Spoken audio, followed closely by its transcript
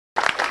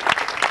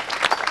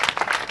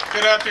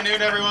Good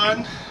afternoon,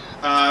 everyone.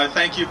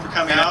 Thank you for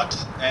coming out,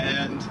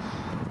 and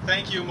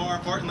thank you, more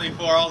importantly,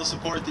 for all the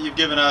support that you've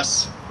given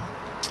us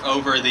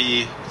over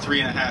the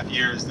 3.5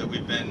 years that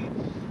we've been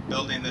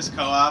building this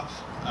co-op.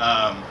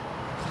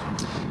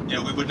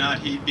 We would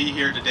not be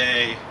here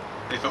today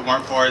if it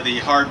weren't for the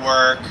hard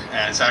work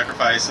and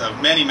sacrifice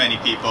of many, many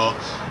people,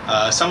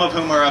 some of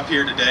whom are up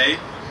here today.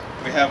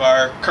 We have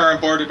our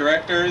current board of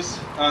directors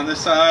on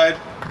this side.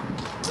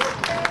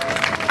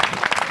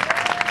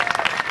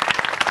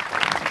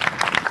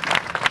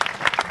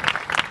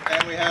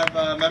 And we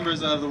have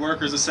members of the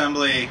Workers'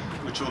 Assembly,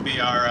 which will be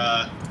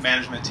our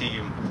management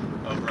team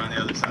over on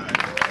the other side.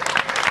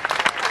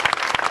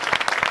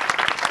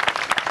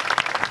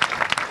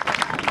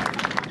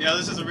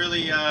 This is a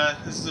really,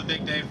 this is a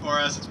big day for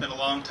us. It's been a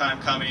long time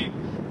coming,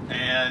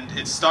 and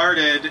it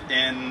started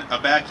in a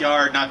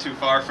backyard not too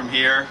far from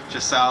here,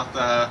 just south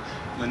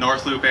in the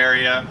North Loop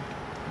area.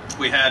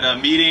 We had a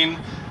meeting,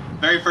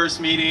 very first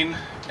meeting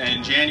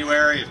in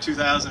January of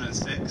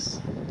 2006,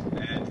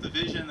 and the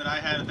vision that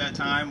I had at that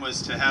time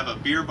was to have a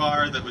beer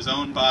bar that was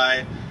owned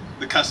by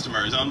the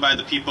customers, owned by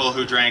the people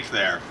who drank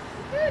there.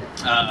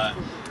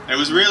 It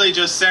was really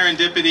just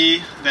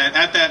serendipity that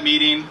at that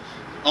meeting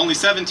only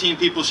 17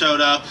 people showed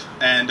up,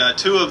 and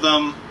 2 of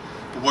them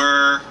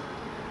were,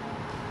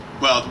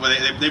 well,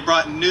 they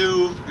brought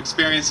new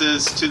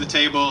experiences to the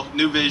table,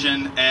 new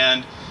vision,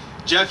 and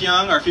Jeff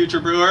Young, our future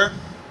brewer,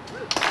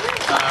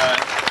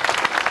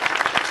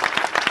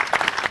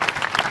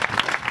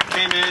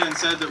 came in and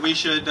said that we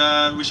should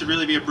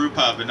really be a brew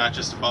pub and not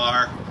just a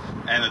bar,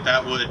 and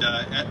that would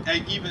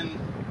even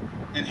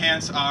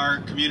enhance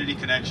our community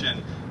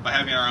connection by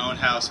having our own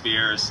house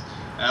beers.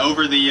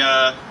 Over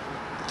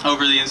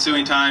the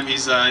ensuing time,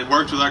 he's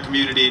worked with our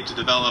community to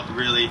develop a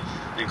really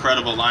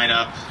incredible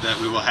lineup that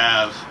we will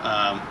have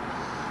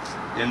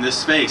in this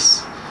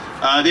space.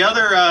 The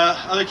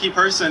other key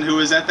person who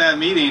was at that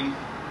meeting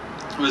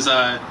was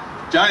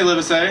Johnny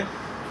Livesay.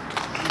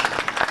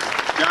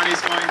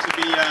 Johnny's going to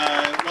be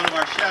one of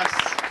our chefs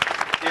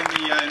in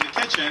the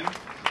kitchen,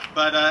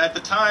 but at the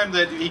time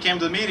that he came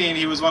to the meeting,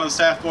 he was one of the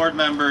staff board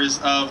members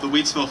of the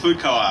Wheatsville Food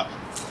Co-op,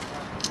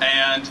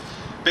 and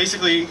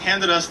basically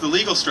handed us the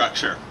legal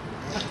structure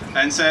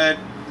and said,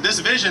 this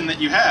vision that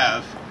you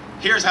have,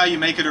 here's how you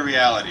make it a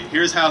reality.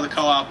 Here's how the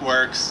co-op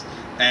works.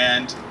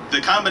 And the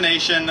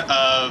combination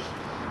of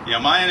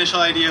my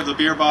initial idea of the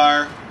beer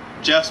bar,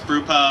 Jeff's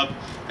brew pub,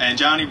 and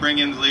Johnny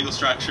bringing the legal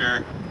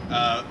structure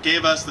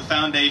gave us the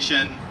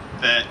foundation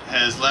that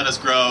has let us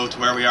grow to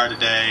where we are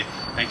today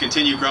and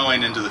continue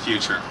growing into the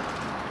future.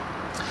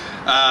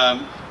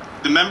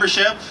 The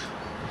membership,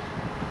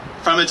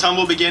 from its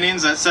humble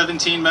beginnings at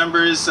 17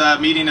 members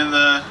meeting in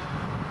the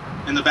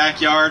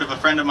backyard of a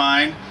friend of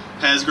mine,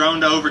 has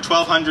grown to over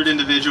 1,200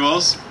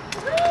 individuals.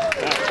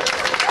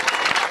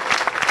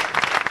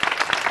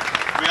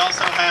 We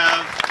also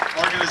have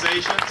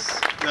organizations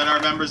that are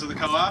members of the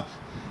co-op,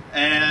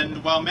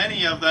 and while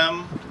many of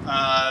them,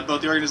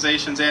 both the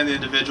organizations and the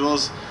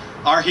individuals,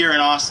 are here in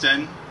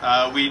Austin,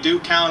 we do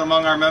count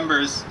among our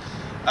members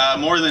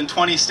more than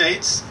 20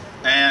 states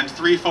and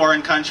 3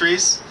 foreign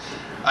countries.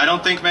 I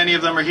don't think many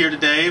of them are here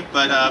today,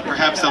 but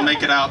perhaps they'll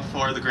make it out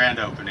for the grand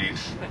opening.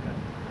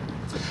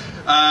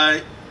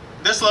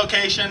 This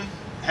location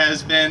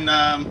has been,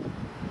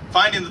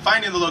 finding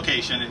the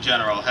location in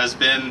general has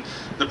been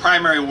the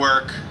primary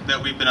work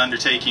that we've been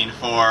undertaking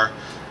for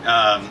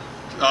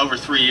over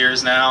 3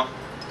 years now.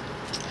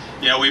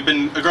 We've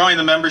been growing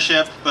the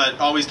membership, but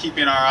always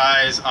keeping our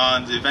eyes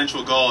on the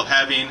eventual goal of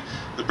having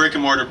the brick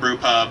and mortar brew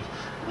pub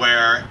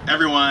where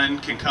everyone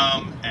can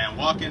come and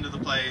walk into the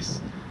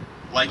place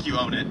like you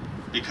own it,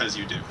 because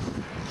you do.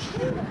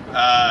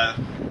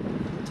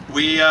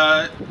 We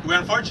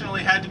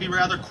unfortunately had to be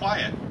rather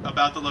quiet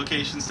about the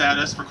location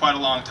status for quite a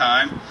long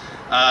time,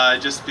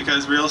 just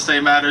because real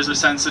estate matters are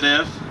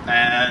sensitive,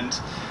 and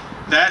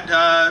that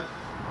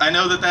I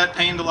know that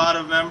pained a lot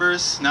of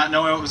members, not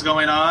knowing what was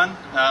going on.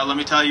 Let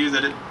me tell you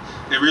that it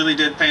really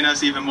did pain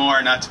us even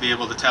more not to be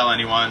able to tell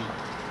anyone.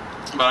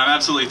 But I'm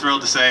absolutely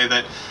thrilled to say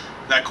that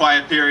that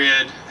quiet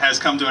period has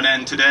come to an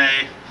end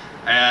today,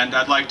 and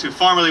I'd like to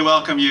formally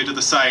welcome you to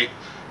the site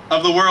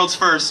of the world's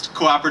first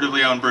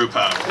cooperatively owned brew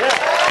pub.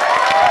 Yeah.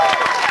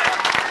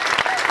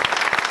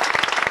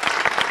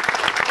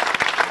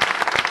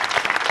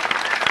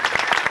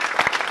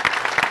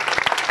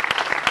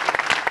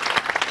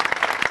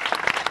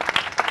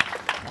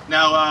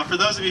 Now, for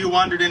those of you who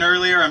wandered in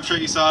earlier, I'm sure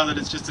you saw that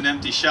it's just an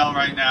empty shell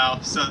right now.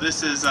 So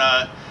this is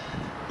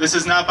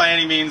not by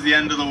any means the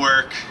end of the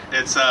work.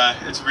 It's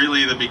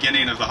really the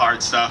beginning of the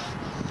hard stuff.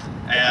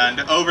 And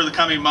over the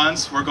coming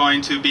months, we're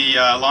going to be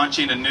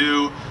launching a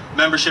new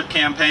membership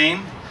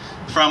campaign.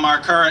 From our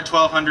current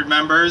 1,200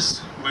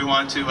 members, we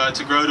want to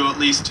grow to at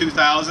least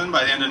 2,000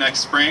 by the end of next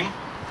spring.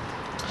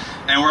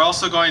 And we're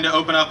also going to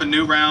open up a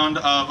new round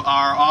of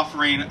our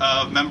offering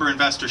of member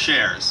investor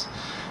shares.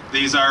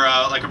 These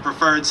are like a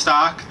preferred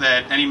stock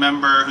that any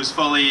member who's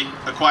fully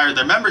acquired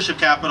their membership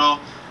capital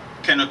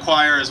can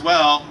acquire as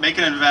well, make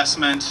an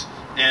investment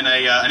in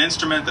an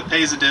instrument that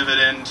pays a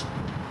dividend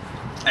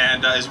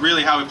and is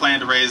really how we plan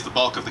to raise the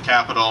bulk of the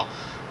capital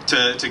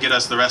to get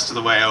us the rest of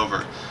the way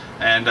over.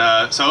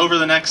 And so over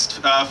the next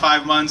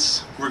 5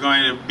 months, we're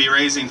going to be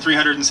raising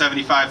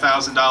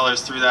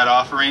 $375,000 through that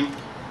offering.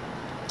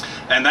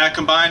 And that,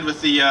 combined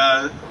with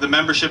the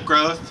membership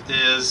growth,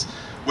 is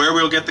where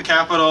we'll get the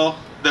capital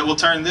that will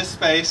turn this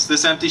space,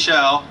 this empty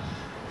shell,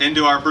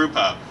 into our brew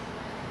pub.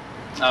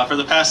 For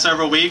the past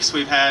several weeks,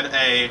 we've had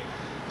a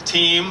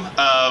team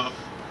of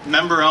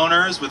member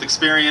owners with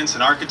experience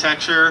in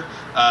architecture,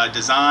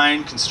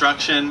 design,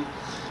 construction.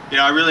 You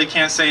know, I really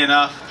can't say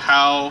enough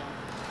how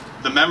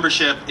the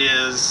membership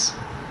is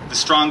the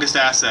strongest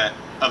asset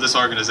of this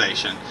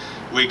organization.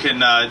 We can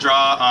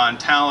draw on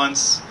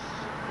talents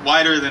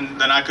wider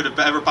than I could have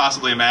ever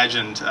possibly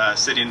imagined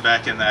sitting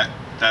back in that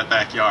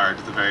backyard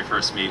at the very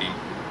first meeting.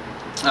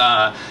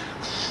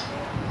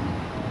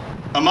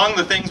 Among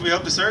the things we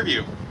hope to serve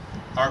you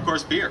are, of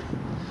course, beer.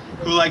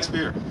 Who likes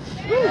beer?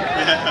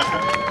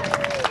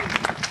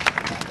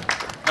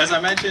 As I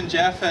mentioned,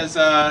 Jeff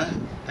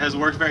has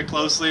worked very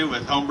closely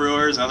with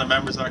homebrewers and other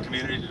members of our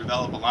community to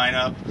develop a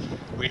lineup.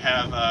 We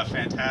have a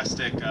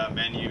fantastic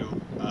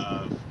menu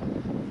of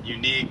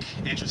unique,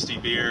 interesting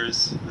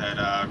beers that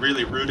are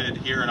really rooted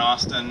here in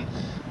Austin,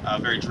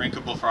 very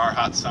drinkable for our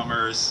hot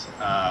summers,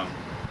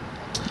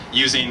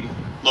 using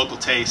local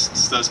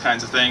tastes, those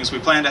kinds of things. We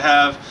plan to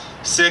have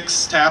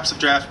 6 taps of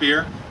draft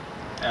beer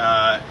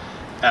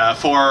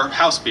for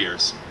house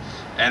beers.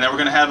 And then we're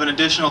going to have an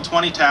additional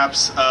 20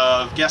 taps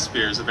of guest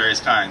beers of various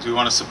kinds. We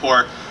want to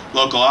support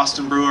local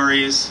Austin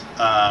breweries,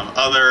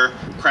 other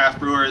craft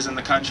brewers in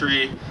the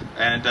country,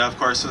 and of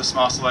course a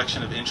small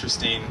selection of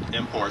interesting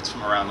imports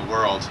from around the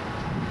world.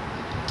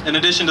 In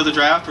addition to the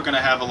draft, we're going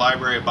to have a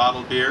library of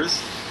bottled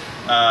beers.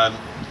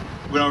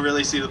 We don't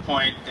really see the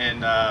point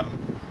in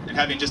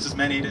having just as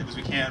many as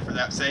we can for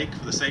the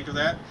sake of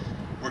that.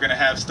 We're going to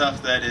have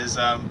stuff that is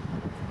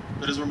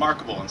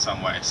remarkable in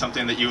some way,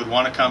 something that you would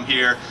want to come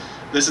here.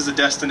 This is a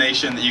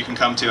destination that you can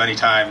come to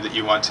anytime that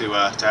you want to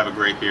have a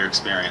great beer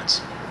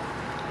experience.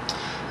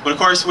 But of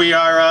course, we're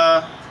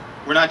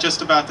not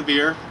just about the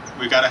beer.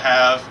 We've got to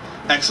have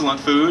excellent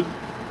food,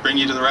 bring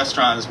you to the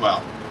restaurant as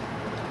well.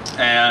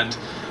 And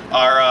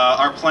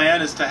our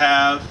plan is to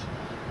have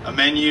a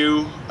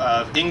menu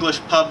of English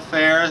pub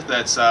fare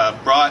that's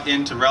brought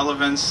into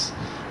relevance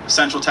of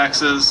Central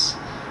Texas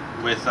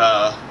with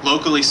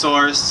locally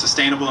sourced,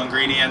 sustainable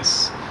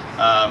ingredients,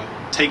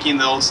 taking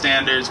the old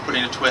standards,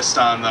 putting a twist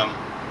on them.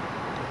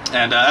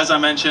 And as I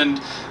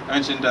mentioned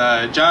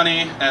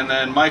Johnny and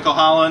then Michael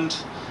Holland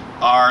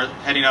are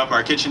heading up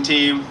our kitchen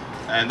team,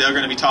 and they're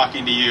going to be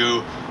talking to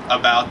you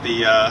about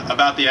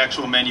the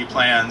actual menu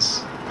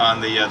plans on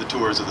the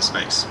tours of the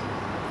space.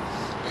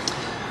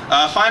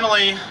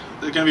 Finally,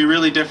 they're going to be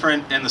really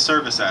different in the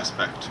service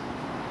aspect,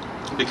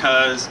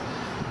 because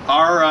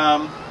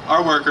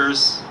our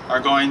workers are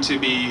going to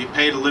be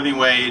paid a living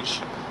wage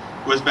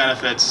with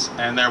benefits,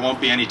 and there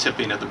won't be any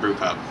tipping at the brew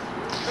pub.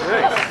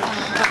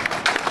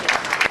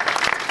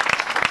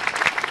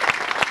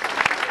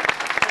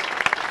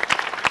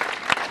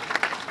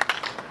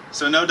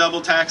 So no double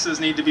taxes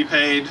need to be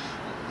paid.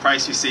 The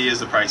price you see is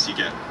the price you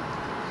get.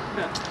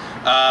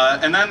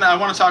 And then I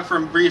want to talk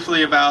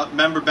briefly about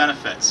member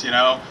benefits. You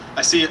know,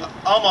 I see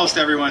almost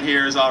everyone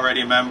here is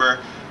already a member,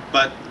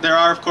 but there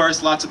are, of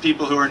course, lots of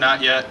people who are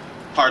not yet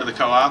part of the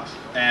co-op.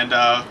 And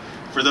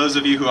for those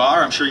of you who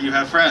are, I'm sure you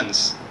have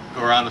friends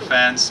who are on the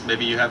fence.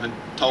 Maybe you haven't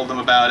told them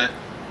about it.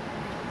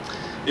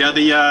 Yeah,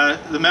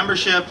 the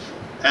membership,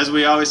 as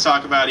we always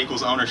talk about,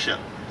 equals ownership.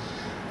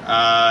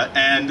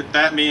 And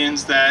that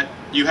means that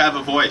you have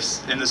a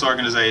voice in this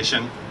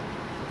organization.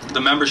 The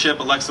membership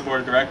elects the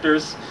board of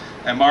directors,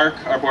 and Mark,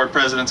 our board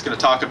president, is going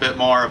to talk a bit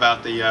more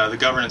about the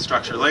governance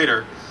structure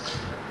later.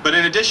 But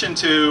in addition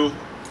to,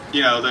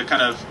 you know, the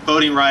kind of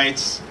voting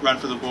rights, run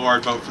for the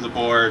board, vote for the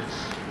board,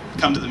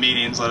 come to the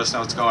meetings, let us know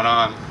what's going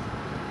on,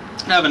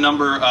 we have a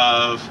number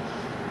of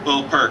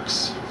little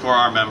perks for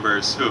our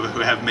members who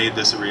have made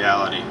this a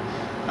reality.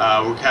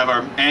 We have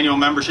our annual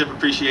membership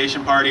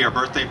appreciation party. Our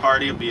birthday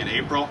party will be in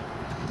April,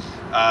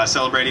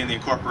 celebrating the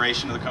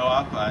incorporation of the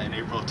co-op in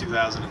April of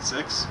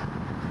 2006.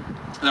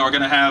 And then we're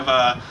going to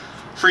have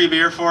free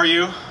beer for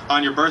you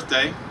on your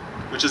birthday,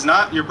 which is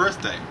not your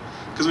birthday,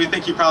 because we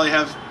think you probably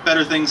have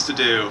better things to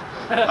do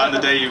on the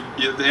day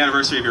the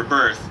anniversary of your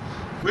birth.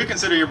 We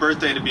consider your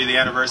birthday to be the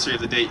anniversary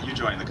of the date you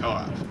joined the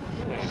co-op.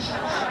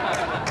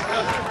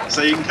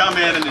 So you can come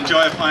in and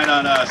enjoy a pint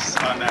on us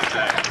on that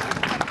day.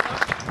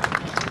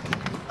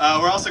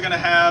 We're also going to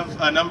have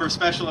a number of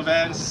special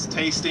events,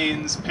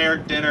 tastings,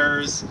 paired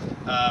dinners,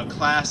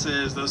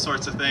 classes, those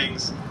sorts of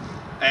things.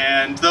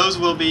 And those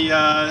will be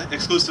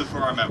exclusive for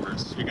our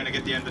members. You're going to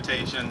get the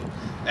invitation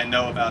and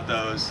know about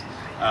those.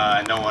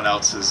 And no one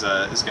else is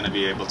going to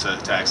be able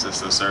to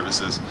access those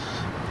services.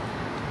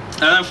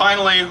 And then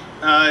finally,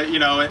 you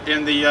know,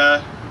 in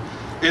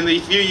the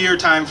few-year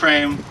time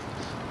frame,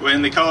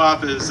 when the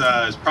co-op is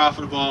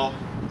profitable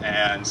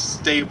and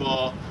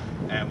stable,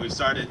 and we've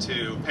started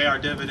to pay our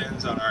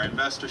dividends on our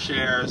investor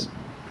shares,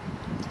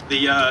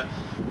 the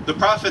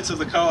profits of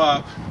the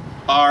co-op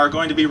are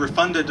going to be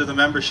refunded to the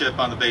membership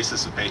on the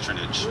basis of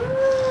patronage.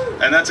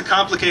 And that's a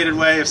complicated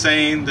way of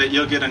saying that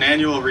you'll get an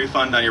annual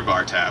refund on your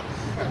bar tab.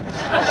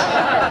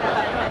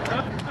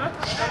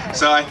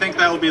 So I think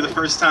that will be the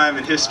first time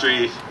in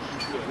history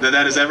that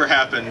has ever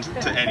happened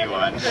to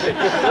anyone.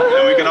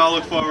 And we can all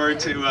look forward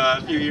to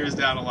a few years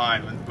down the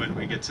line when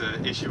we get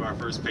to issue our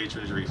first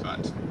patronage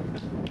refund.